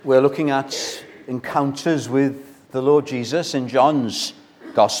We're looking at encounters with the Lord Jesus in John's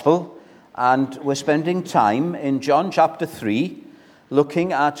Gospel, and we're spending time in John chapter 3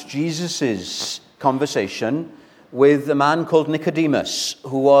 looking at Jesus' conversation with a man called Nicodemus,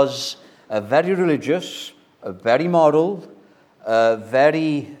 who was a very religious, a very moral, a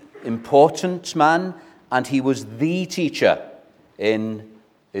very important man, and he was the teacher in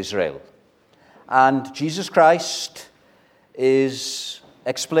Israel. And Jesus Christ is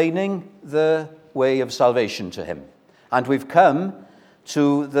explaining the way of salvation to him. And we've come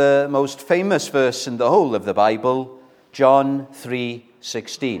to the most famous verse in the whole of the Bible, John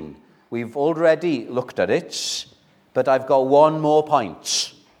 3:16. We've already looked at it, but I've got one more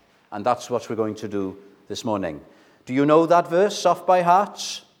point, and that's what we're going to do this morning. Do you know that verse off by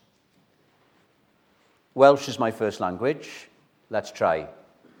heart? Welsh is my first language. Let's try.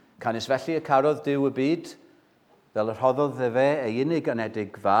 Canis felly y carodd Dyw y byd, fel yr rhoddodd fe ei unig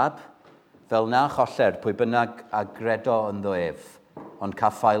anedig fab, fel na choller pwy bynnag a gredo ynddo ef, ond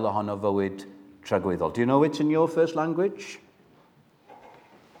caffael ohono fywyd tragwyddol. Do you know it in your first language?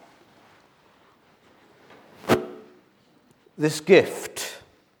 This gift,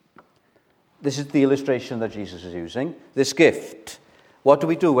 this is the illustration that Jesus is using. This gift, what do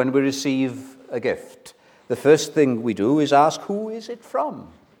we do when we receive a gift? The first thing we do is ask, who is it from?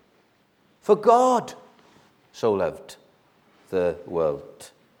 For God so loved the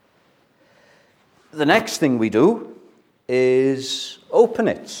world. The next thing we do is open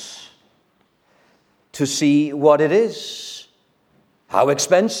it to see what it is. How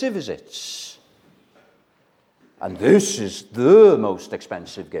expensive is it? And this is the most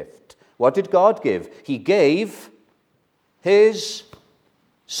expensive gift. What did God give? He gave his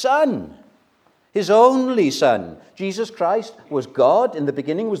Son. His only Son. Jesus Christ was God. In the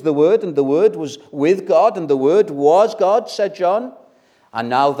beginning was the Word, and the Word was with God, and the Word was God, said John. And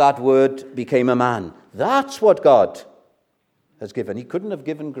now that Word became a man. That's what God has given. He couldn't have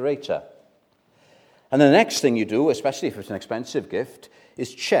given greater. And the next thing you do, especially if it's an expensive gift,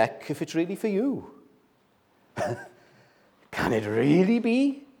 is check if it's really for you. Can it really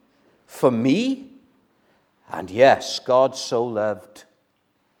be for me? And yes, God so loved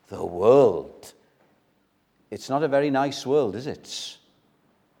the world. It's not a very nice world, is it?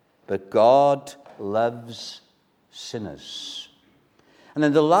 But God loves sinners. And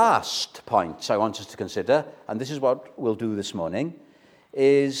then the last point I want us to consider, and this is what we'll do this morning,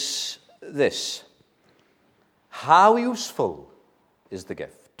 is this. How useful is the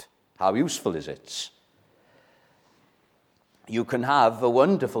gift? How useful is it? You can have a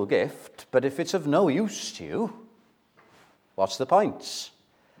wonderful gift, but if it's of no use to you, what's the point?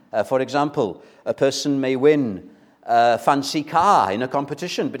 For example, a person may win a fancy car in a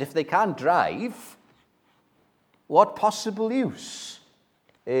competition, but if they can't drive, what possible use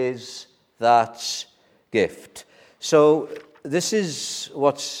is that gift? So this is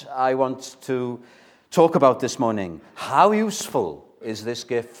what I want to talk about this morning. How useful is this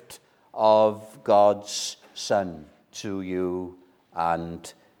gift of God's Son to you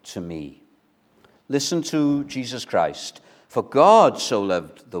and to me? Listen to Jesus Christ. For God so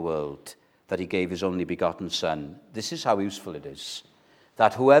loved the world that he gave his only begotten Son. This is how useful it is.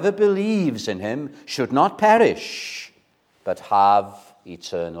 That whoever believes in him should not perish, but have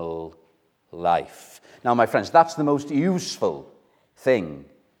eternal life. Now, my friends, that's the most useful thing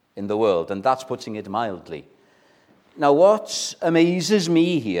in the world, and that's putting it mildly. Now, what amazes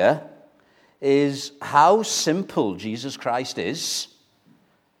me here is how simple Jesus Christ is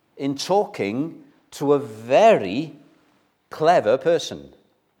in talking to a very clever person.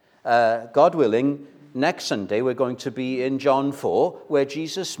 God willing, next Sunday we're going to be in John 4, where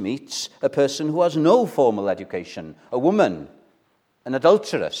Jesus meets a person who has no formal education, a woman, an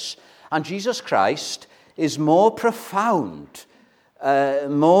adulteress. And Jesus Christ is more profound,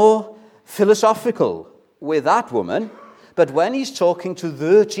 more philosophical with that woman. But when he's talking to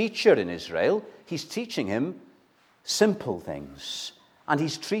the teacher in Israel, he's teaching him simple things. And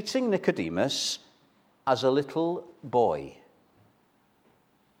he's treating Nicodemus as a little boy.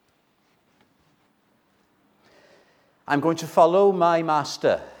 I'm going to follow my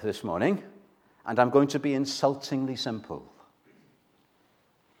master this morning, and I'm going to be insultingly simple.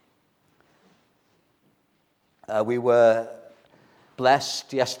 We were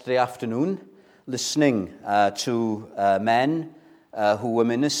blessed yesterday afternoon listening to men who were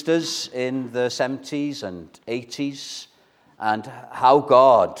ministers in the 70s and 80s, and how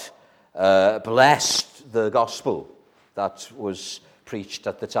God blessed the gospel that was preached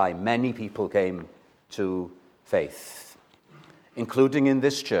at the time. Many people came to faith, including in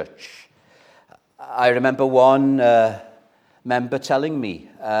this church. I remember one member telling me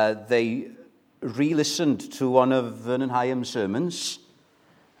they re-listened to one of Vernon Hyam's sermons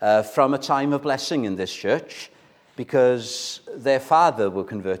from a time of blessing in this church, because their father were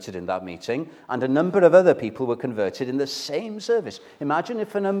converted in that meeting, and a number of other people were converted in the same service. Imagine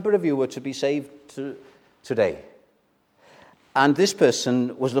if a number of you were to be saved today. And this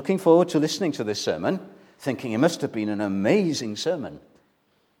person was looking forward to listening to this sermon, thinking it must have been an amazing sermon.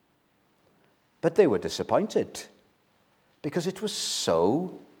 But they were disappointed, because it was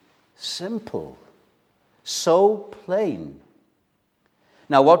so simple, so plain.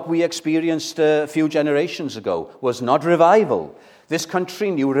 Now, what we experienced a few generations ago was not revival. This country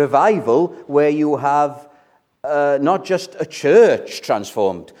knew revival, where you have not just a church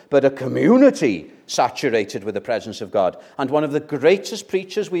transformed, but a community saturated with the presence of God. And one of the greatest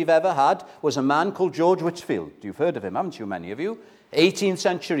preachers we've ever had was a man called George Whitefield. You've heard of him, haven't you, many of you? 18th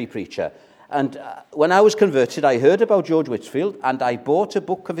century preacher. And when I was converted, I heard about George Whitefield, and I bought a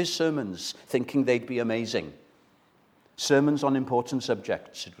book of his sermons, thinking they'd be amazing. Sermons on Important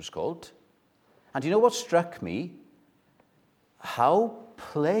Subjects, it was called. And you know what struck me? How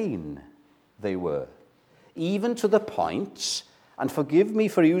plain they were. Even to the point, and forgive me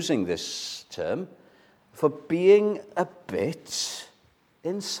for using this term, for being a bit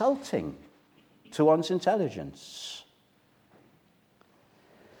insulting to one's intelligence.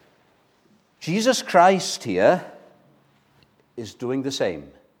 Jesus Christ here is doing the same.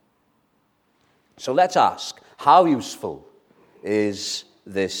 So let's ask, how useful is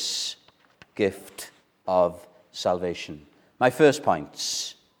this gift of salvation? My first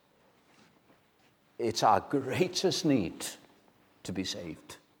point, it's our greatest need to be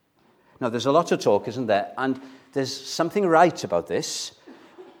saved. Now, there's a lot of talk, isn't there? And there's something right about this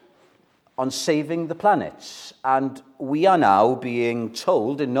on saving the planet. And we are now being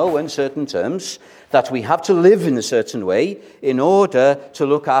told in no uncertain terms that we have to live in a certain way in order to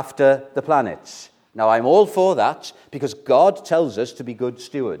look after the planet. Now, I'm all for that, because God tells us to be good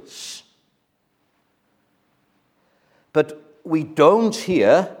stewards. But we don't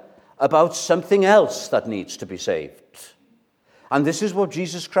hear about something else that needs to be saved. And this is what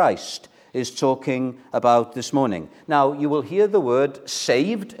Jesus Christ is talking about this morning. Now, you will hear the word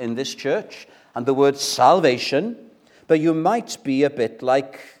saved in this church and the word salvation, but you might be a bit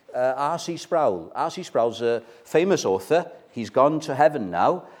like R.C. Sproul. R.C. Sproul's a famous author. He's gone to heaven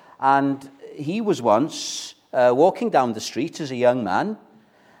now, and he was once walking down the street as a young man,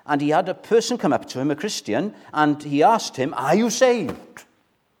 and he had a person come up to him, a Christian, and he asked him, "Are you saved?"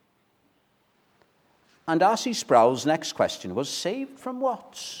 And R.C. Sproul's next question was, saved from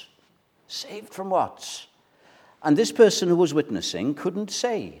what? Saved from what? And this person who was witnessing couldn't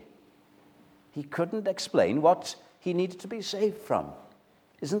say. He couldn't explain what he needed to be saved from.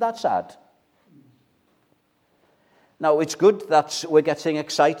 Isn't that sad? Now, it's good that we're getting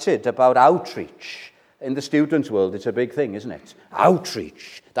excited about outreach. In the student world, it's a big thing, isn't it?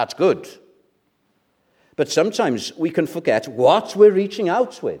 Outreach, that's good. But sometimes we can forget what we're reaching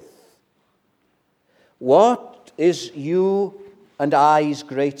out with. What is you and I's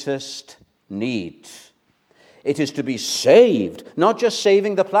greatest need? It is to be saved, not just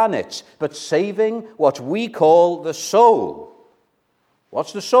saving the planet, but saving what we call the soul.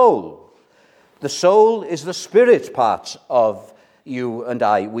 What's the soul? The soul is the spirit part of you and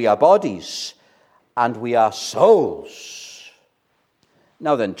I. We are bodies, and we are souls.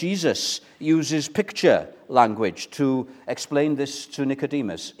 Now then, Jesus uses picture language to explain this to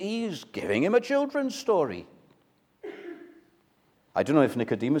Nicodemus. He's giving him a children's story. I don't know if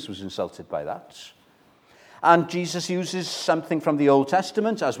Nicodemus was insulted by that. And Jesus uses something from the Old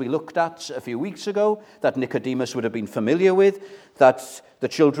Testament, as we looked at a few weeks ago, that Nicodemus would have been familiar with, that the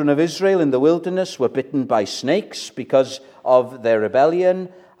children of Israel in the wilderness were bitten by snakes because of their rebellion,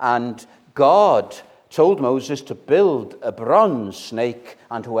 and God told Moses to build a bronze snake,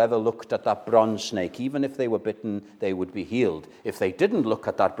 and whoever looked at that bronze snake, even if they were bitten, they would be healed. If they didn't look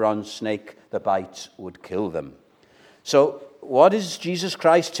at that bronze snake, the bite would kill them. So what is Jesus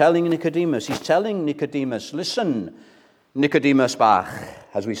Christ telling Nicodemus? He's telling Nicodemus, listen, Nicodemus Bach,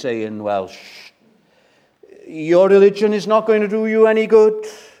 as we say in Welsh, your religion is not going to do you any good.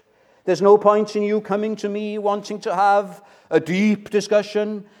 There's no point in you coming to me wanting to have a deep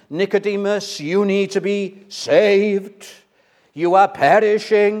discussion. Nicodemus, you need to be saved. You are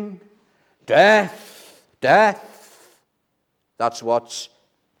perishing. Death, death. That's what's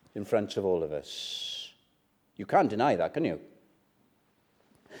in front of all of us. You can't deny that, can you?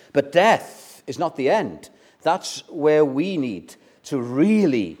 But death is not the end. That's where we need to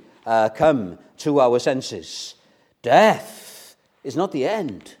really come to our senses. Death is not the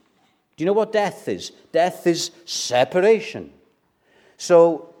end. Do you know what death is? Death is separation.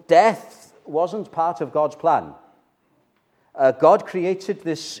 So death wasn't part of God's plan. God created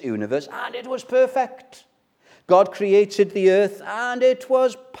this universe, and it was perfect. God created the earth, and it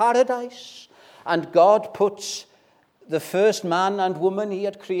was paradise. And God put the first man and woman he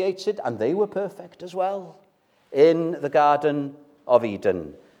had created, and they were perfect as well, in the Garden of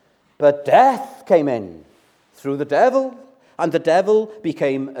Eden. But death came in through the devil, and the devil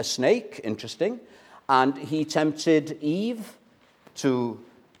became a snake, interesting, and he tempted Eve to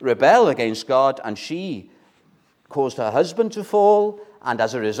rebel against God, and she caused her husband to fall, and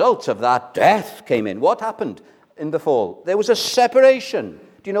as a result of that, death came in. What happened in the fall? There was a separation.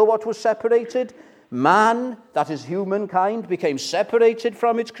 Do you know what was separated? Man, that is humankind, became separated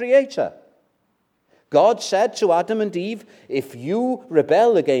from its creator. God said to Adam and Eve, if you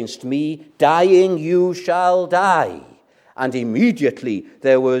rebel against me, dying you shall die. And immediately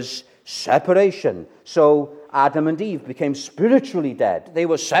there was separation. So Adam and Eve became spiritually dead. They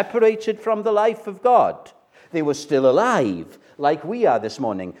were separated from the life of God. They were still alive, like we are this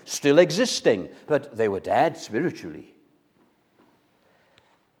morning, still existing, but they were dead spiritually.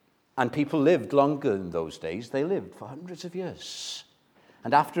 And people lived longer in those days. They lived for hundreds of years.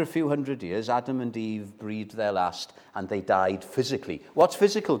 And after a few hundred years, Adam and Eve breathed their last, and they died physically. What's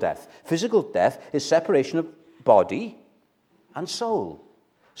physical death? Physical death is separation of body and soul.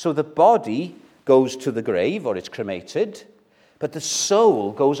 So the body goes to the grave, or it's cremated, but the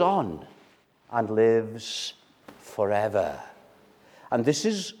soul goes on and lives forever. And this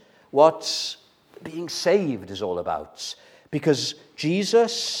is what being saved is all about, because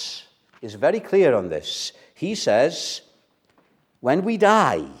Jesus is very clear on this. He says, when we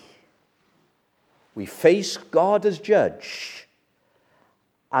die, we face God as judge,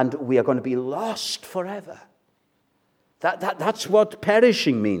 and we are going to be lost forever. That's what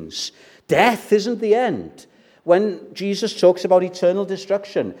perishing means. Death isn't the end. When Jesus talks about eternal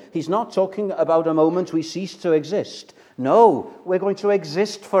destruction, he's not talking about a moment we cease to exist. No, we're going to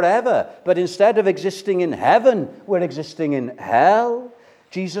exist forever. But instead of existing in heaven, we're existing in hell.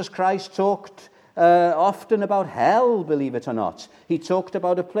 Jesus Christ talked often about hell, believe it or not. He talked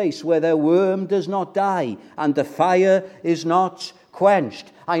about a place where the worm does not die and the fire is not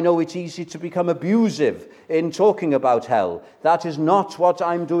quenched. I know it's easy to become abusive in talking about hell. That is not what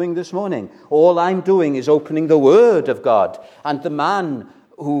I'm doing this morning. All I'm doing is opening the Word of God. And the man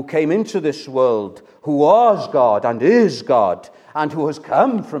who came into this world, who was God and is God, and who has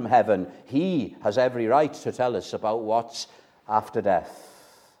come from heaven, he has every right to tell us about what's after death.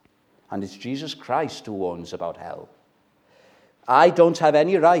 And it's Jesus Christ who warns about hell. I don't have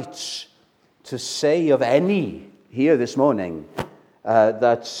any rights to say of any here this morning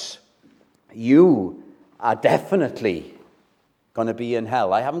that you are definitely going to be in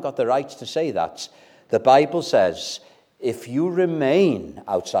hell. I haven't got the right to say that. The Bible says, if you remain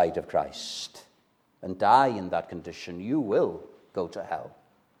outside of Christ and die in that condition, you will go to hell.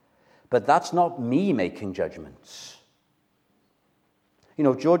 But that's not me making judgments. You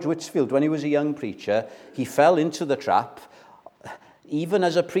know, George Whitfield, when he was a young preacher, he fell into the trap, even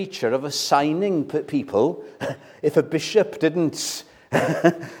as a preacher, of assigning people, if a bishop didn't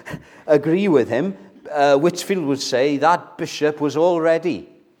agree with him, Whitfield would say that bishop was already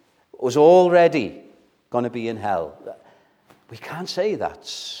going to be in hell. We can't say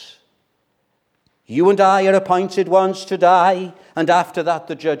that. You and I are appointed once to die, and after that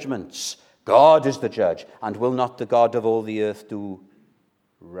the judgments. God is the judge, and will not the God of all the earth do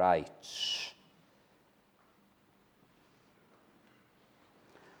right?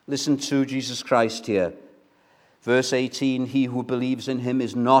 Listen to Jesus Christ here. Verse 18, he who believes in him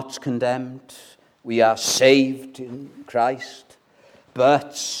is not condemned. We are saved in Christ.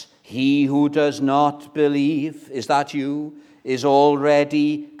 But he who does not believe, is that you, is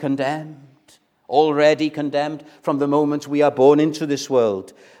already condemned. Already condemned from the moment we are born into this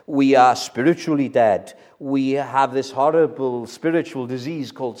world. We are spiritually dead. We have this horrible spiritual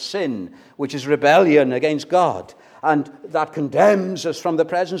disease called sin, which is rebellion against God. And that condemns us from the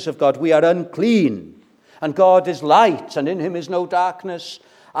presence of God. We are unclean. And God is light, and in him is no darkness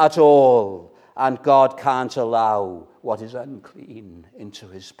at all. And God can't allow what is unclean into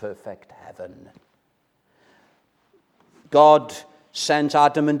his perfect heaven. God sent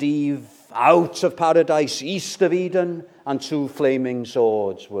Adam and Eve out of paradise, east of Eden, and two flaming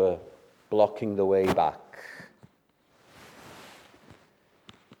swords were blocking the way back.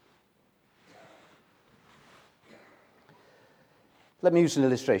 Let me use an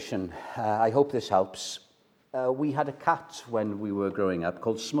illustration. I hope this helps. We had a cat when we were growing up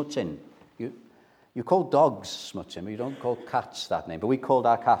called Smutin. You call dogs smutting, but you don't call cats that name, but we called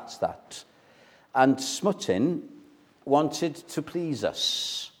our cats that. And Smutin wanted to please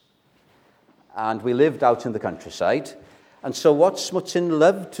us. And we lived out in the countryside. And so what Smutin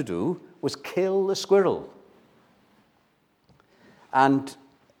loved to do was kill the squirrel. And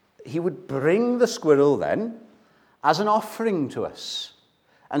he would bring the squirrel then as an offering to us.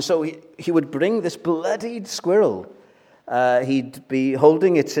 And so he would bring this bloodied squirrel. He'd be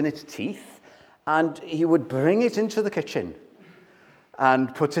holding it in its teeth, and he would bring it into the kitchen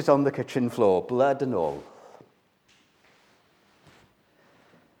and put it on the kitchen floor, blood and all.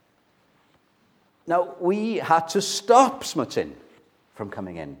 Now, we had to stop Smutin from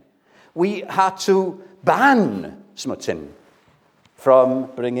coming in. We had to ban Smutin from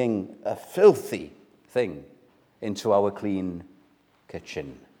bringing a filthy thing into our clean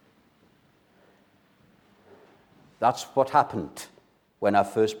kitchen. That's what happened when our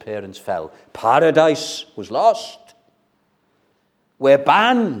first parents fell. Paradise was lost. We're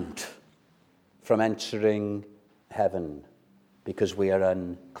banned from entering heaven because we are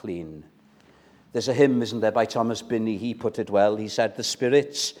unclean. There's a hymn, isn't there, by Thomas Binney. He put it well. He said, "The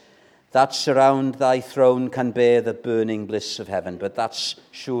spirits that surround thy throne can bear the burning bliss of heaven, but that's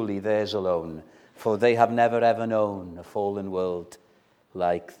surely theirs alone, for they have never ever known a fallen world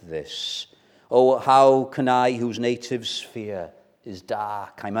like this. Oh, how can I, whose native sphere is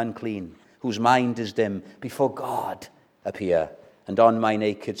dark, I'm unclean, whose mind is dim, before God appear, and on my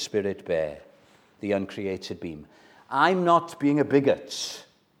naked spirit bear the uncreated beam?" I'm not being a bigot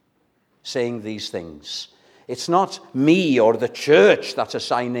saying these things. It's not me or the church that's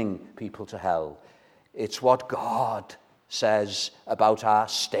assigning people to hell. It's what God says about our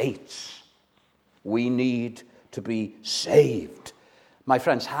states. We need to be saved. My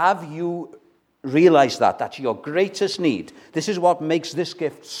friends, have you realized that? That's your greatest need. This is what makes this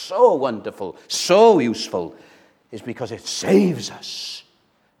gift so wonderful, so useful, is because it saves us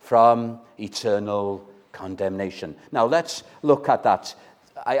from eternal condemnation. Now, let's look at that.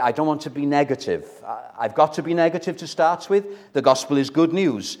 I don't want to be negative. I've got to be negative to start with. The gospel is good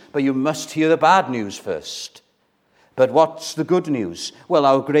news, but you must hear the bad news first. But what's the good news? Well,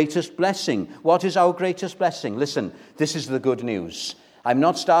 our greatest blessing. What is our greatest blessing? Listen, this is the good news. I'm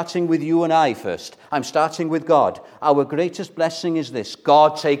not starting with you and I first. I'm starting with God. Our greatest blessing is this: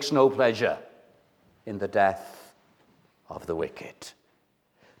 God takes no pleasure in the death of the wicked.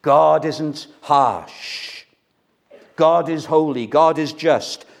 God isn't harsh. God is holy. God is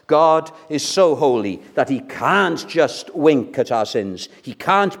just. God is so holy that he can't just wink at our sins. He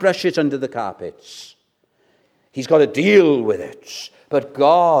can't brush it under the carpets. He's got to deal with it. But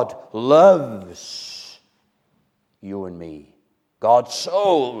God loves you and me. God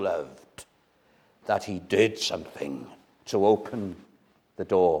so loved that he did something to open the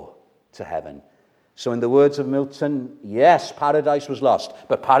door to heaven. So in the words of Milton, yes, paradise was lost,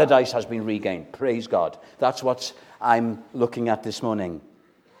 but paradise has been regained. Praise God. That's what I'm looking at this morning.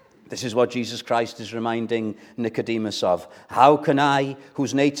 This is what Jesus Christ is reminding Nicodemus of. How can I,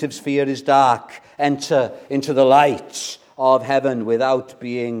 whose native sphere is dark, enter into the light of heaven without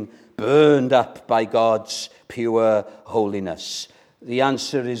being burned up by God's pure holiness? The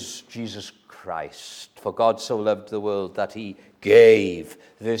answer is Jesus Christ. For God so loved the world that he gave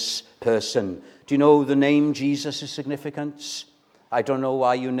this person. Do you know the name Jesus is significant? I don't know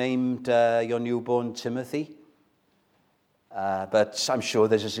why you named your newborn Timothy. But I'm sure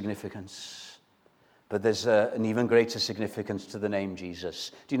there's a significance. But there's an even greater significance to the name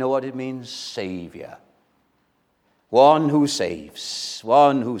Jesus. Do you know what it means? Savior. One who saves.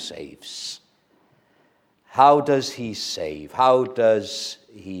 One who saves. How does he save? How does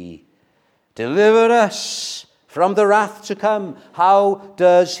he deliver us from the wrath to come? How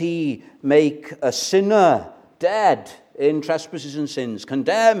does he make a sinner dead in trespasses and sins,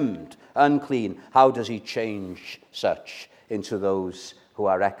 condemned, unclean? How does he change such into those who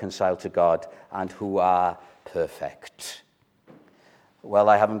are reconciled to God and who are perfect? Well,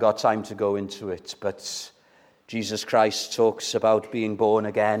 I haven't got time to go into it, but Jesus Christ talks about being born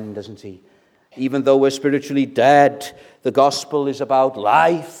again, doesn't he? Even though we're spiritually dead, the gospel is about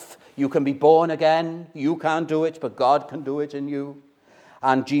life. You can be born again. You can't do it, but God can do it in you.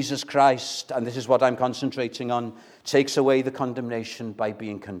 And Jesus Christ, and this is what I'm concentrating on, takes away the condemnation by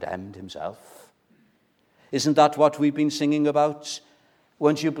being condemned himself. Isn't that what we've been singing about?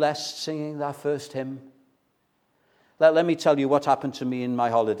 Weren't you blessed singing that first hymn? Let me tell you what happened to me in my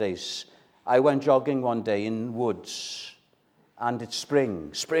holidays. I went jogging one day in woods, and it's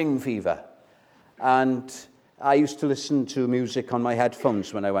spring fever. And I used to listen to music on my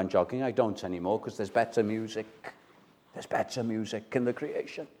headphones when I went jogging. I don't anymore because there's better music. There's better music in the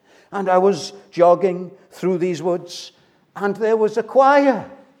creation. And I was jogging through these woods, and there was a choir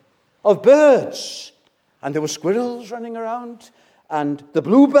of birds, and there were squirrels running around, and the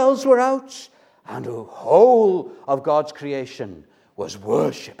bluebells were out, and the whole of God's creation was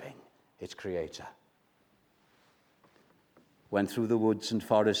worshipping its creator. Went through the woods and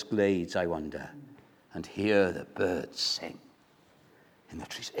forest glades, I wonder, and hear the birds sing in the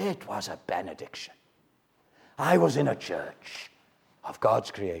trees. It was a benediction. I was in a church of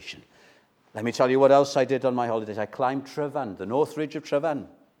God's creation. Let me tell you what else I did on my holidays. I climbed Tryfan, the North Ridge of Tryfan.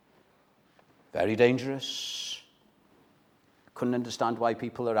 Very dangerous. Couldn't understand why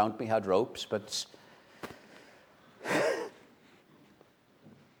people around me had ropes, but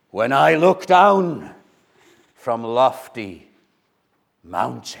when I looked down from lofty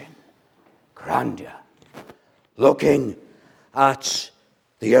mountain grandeur, looking at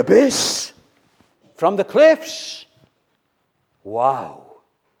the abyss from the cliffs, wow,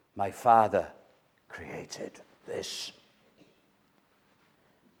 my Father created this.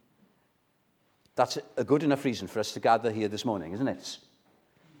 That's a good enough reason for us to gather here this morning, isn't it?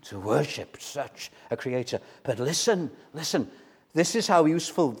 To worship such a creator. But listen, this is how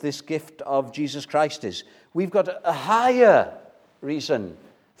useful this gift of Jesus Christ is. We've got a higher reason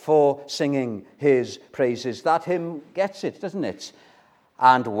for singing his praises. That hymn gets it, doesn't it?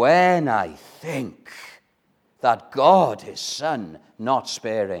 And when I think that God, his Son, not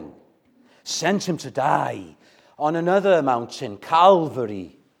sparing, sent him to die on another mountain,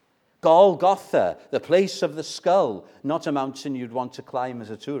 Calvary, Golgotha, the place of the skull, not a mountain you'd want to climb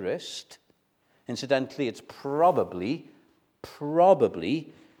as a tourist. Incidentally, it's probably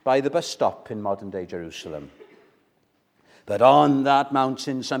by the bus stop in modern-day Jerusalem. But on that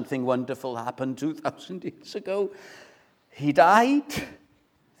mountain, something wonderful happened 2,000 years ago. He died.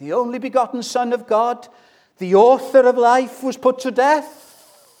 The only begotten Son of God, the author of life, was put to death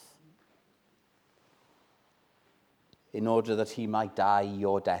in order that he might die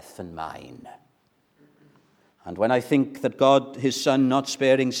your death and mine. And when I think that God, his Son, not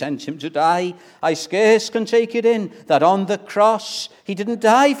sparing, sent him to die, I scarce can take it in that on the cross he didn't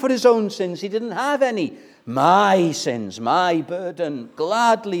die for his own sins. He didn't have any. My sins, my burden,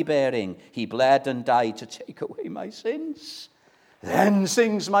 gladly bearing, he bled and died to take away my sins. Then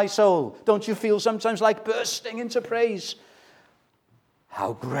sings my soul. Don't you feel sometimes like bursting into praise?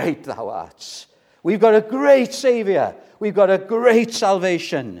 How great thou art. We've got a great Savior. We've got a great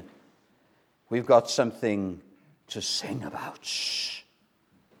salvation. We've got something to sing about.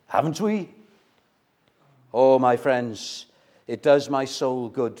 Haven't we? Oh, my friends, it does my soul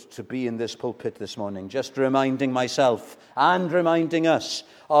good to be in this pulpit this morning, just reminding myself and reminding us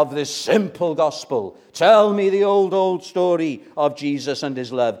of this simple gospel. Tell me the old story of Jesus and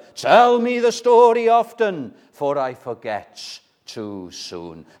his love. Tell me the story often, for I forget too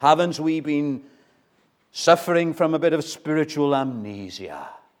soon. Haven't we been suffering from a bit of spiritual amnesia?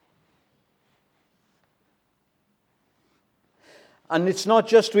 And it's not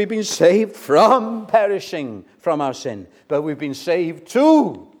just we've been saved from perishing from our sin, but we've been saved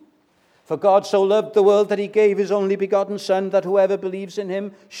too. For God so loved the world that he gave his only begotten Son, that whoever believes in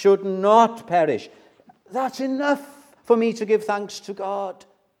him should not perish. That's enough for me to give thanks to God.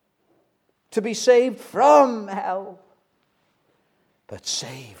 To be saved from hell, but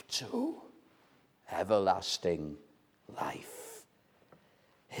saved to everlasting life.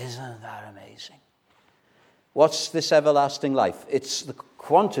 Isn't that amazing? What's this everlasting life? It's the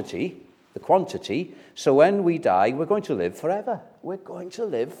quantity. So when we die, we're going to live forever. We're going to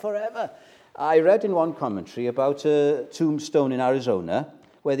live forever. I read in one commentary about a tombstone in Arizona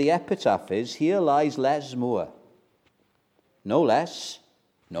where the epitaph is, "Here lies Les Moore. No less,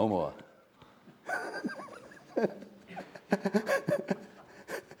 no more."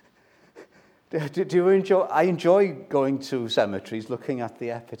 Do you enjoy? I enjoy going to cemeteries, looking at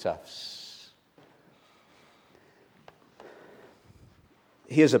the epitaphs.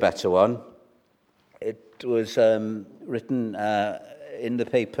 Here's a better one. It was written in the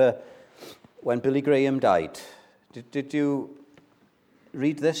paper when Billy Graham died. Did you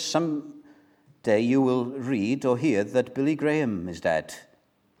read this? Some day you will read or hear that Billy Graham is dead.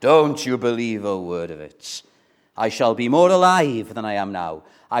 Don't you believe a word of it. I shall be more alive than I am now.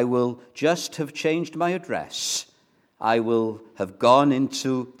 I will just have changed my address. I will have gone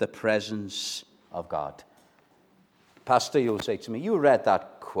into the presence of God. Pastor, you'll say to me, you read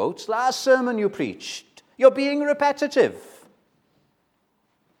that quote last sermon you preached. You're being repetitive.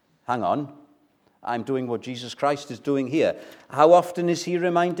 Hang on. I'm doing what Jesus Christ is doing here. How often is he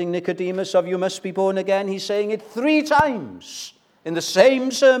reminding Nicodemus of you must be born again? He's saying it 3 times. in the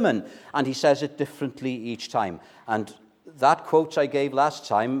same sermon, and he says it differently each time. And that quote I gave last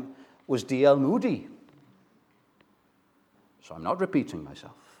time was D.L. Moody. So I'm not repeating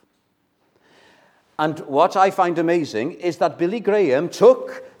myself. And what I find amazing is that Billy Graham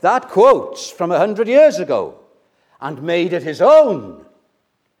took that quote from 100 years ago and made it his own.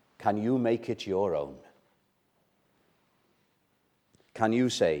 Can you make it your own? Can you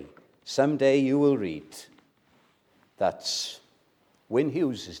say, someday you will read that Wyn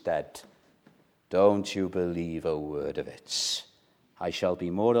Hughes is dead? Don't you believe a word of it. I shall be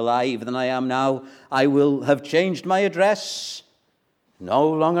more alive than I am now. I will have changed my address. No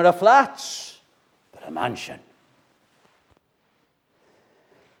longer a flat, but a mansion.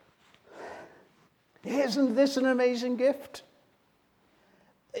 Isn't this an amazing gift?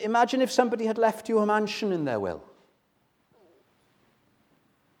 Imagine if somebody had left you a mansion in their will.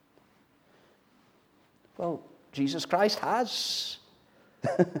 Well, Jesus Christ has.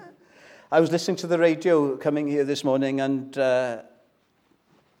 I was listening to the radio coming here this morning, and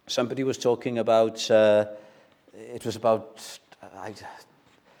somebody was talking about, it was about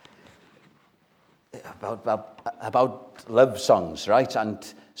love songs, right?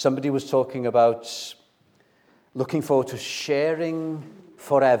 And somebody was talking about looking forward to sharing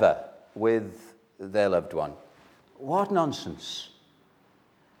forever with their loved one. What nonsense.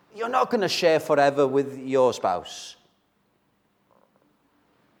 You're not going to share forever with your spouse.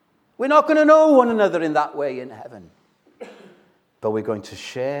 We're not going to know one another in that way in heaven. But we're going to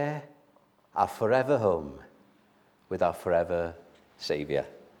share our forever home with our forever Savior.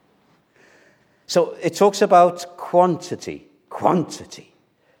 So it talks about quantity,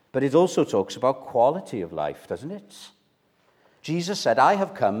 but it also talks about quality of life, doesn't it? Jesus said, I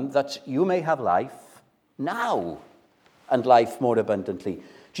have come that you may have life now and life more abundantly.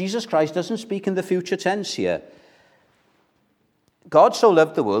 Jesus Christ doesn't speak in the future tense here. God so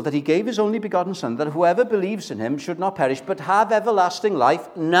loved the world that he gave his only begotten Son, that whoever believes in him should not perish, but have everlasting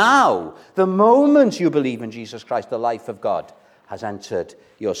life now. The moment you believe in Jesus Christ, the life of God has entered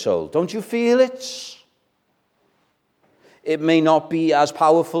your soul. Don't you feel it? It may not be as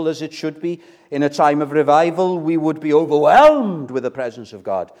powerful as it should be. In a time of revival, we would be overwhelmed with the presence of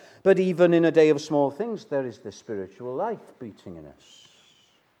God. But even in a day of small things, there is this spiritual life beating in us.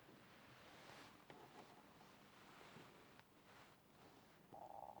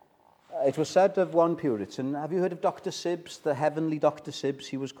 It was said of one Puritan, have you heard of Dr. Sibbes, the heavenly Dr. Sibbes,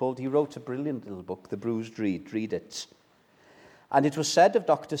 he was called? He wrote a brilliant little book, The Bruised Reed. Read it. And it was said of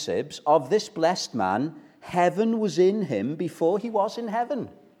Dr. Sibbes, of this blessed man, heaven was in him before he was in heaven.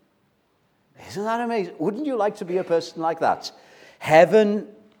 Isn't that amazing? Wouldn't you like to be a person like that? Heaven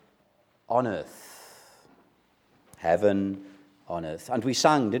on earth. Heaven on earth. And we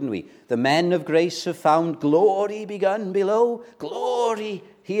sang, didn't we? The men of grace have found glory begun below, glory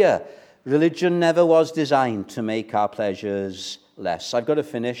here. Religion never was designed to make our pleasures less. I've got to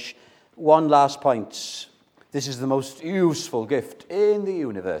finish. One last point. This is the most useful gift in the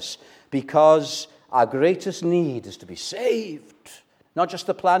universe because our greatest need is to be saved. Not just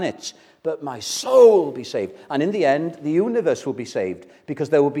the planet, but my soul be saved. And in the end, the universe will be saved because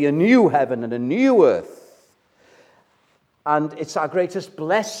there will be a new heaven and a new earth. And it's our greatest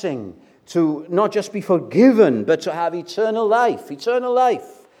blessing to not just be forgiven, but to have eternal life. Eternal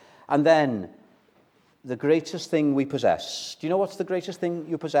life. And then the greatest thing we possess. Do you know what's the greatest thing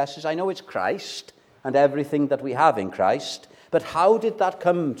you possess? I know it's Christ and everything that we have in Christ. But how did that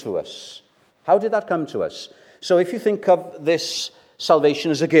come to us? How did that come to us? So if you think of this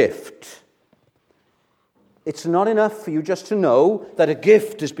salvation as a gift, it's not enough for you just to know that a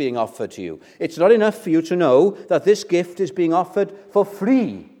gift is being offered to you. It's not enough for you to know that this gift is being offered for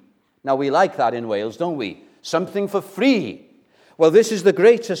free. Now, we like that in Wales, don't we? Something for free. Well, this is the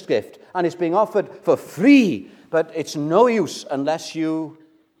greatest gift, and it's being offered for free, but it's no use unless you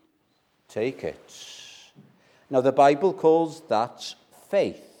take it. Now, the Bible calls that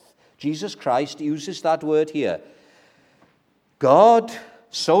faith. Jesus Christ uses that word here. God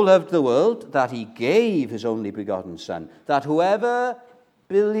so loved the world that he gave his only begotten Son, that whoever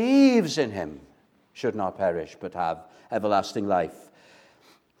believes in him should not perish, but have everlasting life.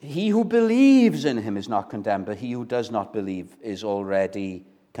 He who believes in him is not condemned, but he who does not believe is already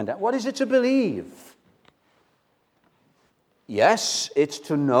condemned. What is it to believe? Yes, it's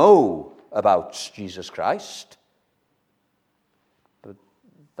to know about Jesus Christ, but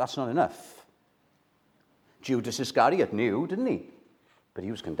that's not enough. Judas Iscariot knew, didn't he? But he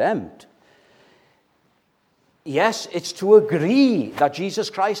was condemned. Yes, it's to agree that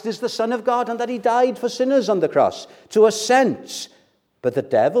Jesus Christ is the Son of God and that he died for sinners on the cross, to assent. But the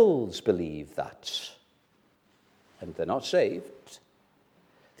devils believe that, and they're not saved.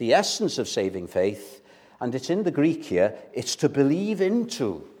 the essence of saving faith, and it's in the Greek here, it's to believe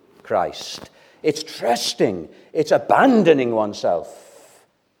into Christ. It's trusting, it's abandoning oneself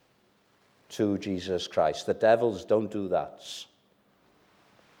to Jesus Christ. The devils don't do that.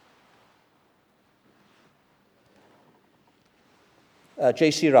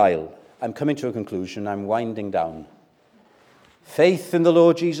 J.C. Ryle, I'm coming to a conclusion, I'm winding down. Faith in the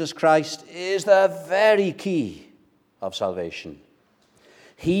Lord Jesus Christ is the very key of salvation.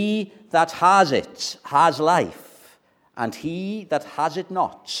 He that has it has life, and he that has it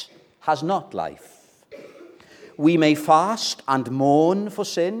not has not life. We may fast and mourn for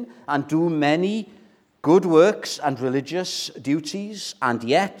sin and do many good works and religious duties and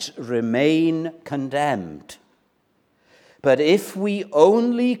yet remain condemned. But if we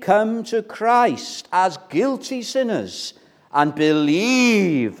only come to Christ as guilty sinners and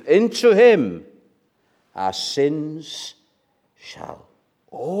believe into him, our sins shall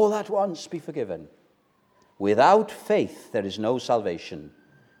all at once be forgiven. Without faith there is no salvation,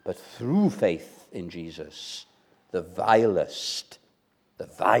 but through faith in Jesus, the vilest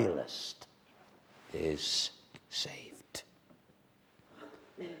is saved.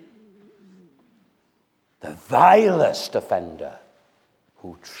 The vilest offender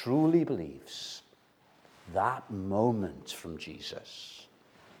who truly believes, that moment from Jesus,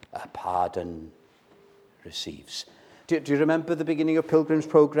 a pardon receives. Do you remember the beginning of Pilgrim's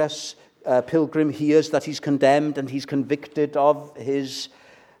Progress? Pilgrim hears that he's condemned and he's convicted of his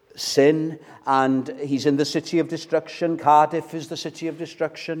sin, and he's in the city of destruction. Cardiff is the city of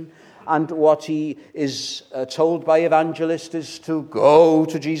destruction. And what he is told by evangelist is to go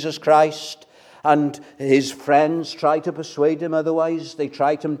to Jesus Christ. And his friends try to persuade him otherwise. They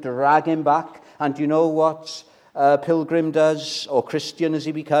try to drag him back. And you know what Pilgrim does, or Christian as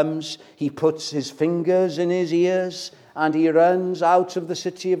he becomes? He puts his fingers in his ears and he runs out of the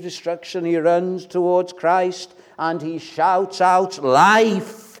city of destruction. He runs towards Christ and he shouts out,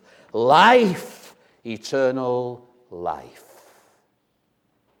 life, life, eternal life.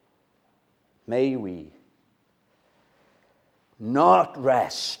 May we not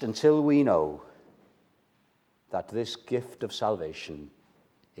rest until we know that this gift of salvation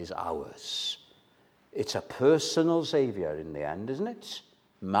is ours. It's a personal Savior in the end, isn't it?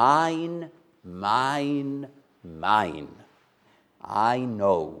 Mine, mine, mine. I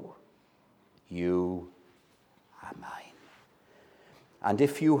know you are mine. And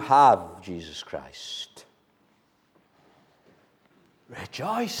if you have Jesus Christ,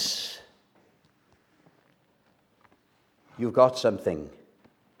 rejoice. You've got something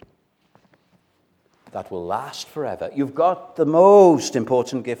that will last forever. You've got the most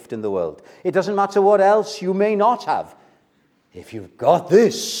important gift in the world. It doesn't matter what else you may not have. If you've got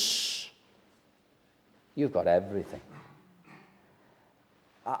this, you've got everything.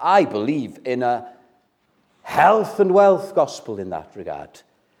 I believe in a health and wealth gospel in that regard,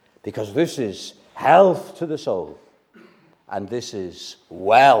 because this is health to the soul, and this is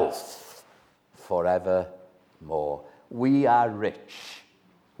wealth forevermore. We are rich.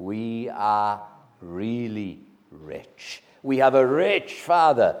 We are really rich. We have a rich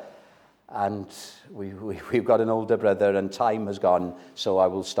Father, and we've got an older brother, and time has gone, so I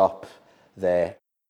will stop there.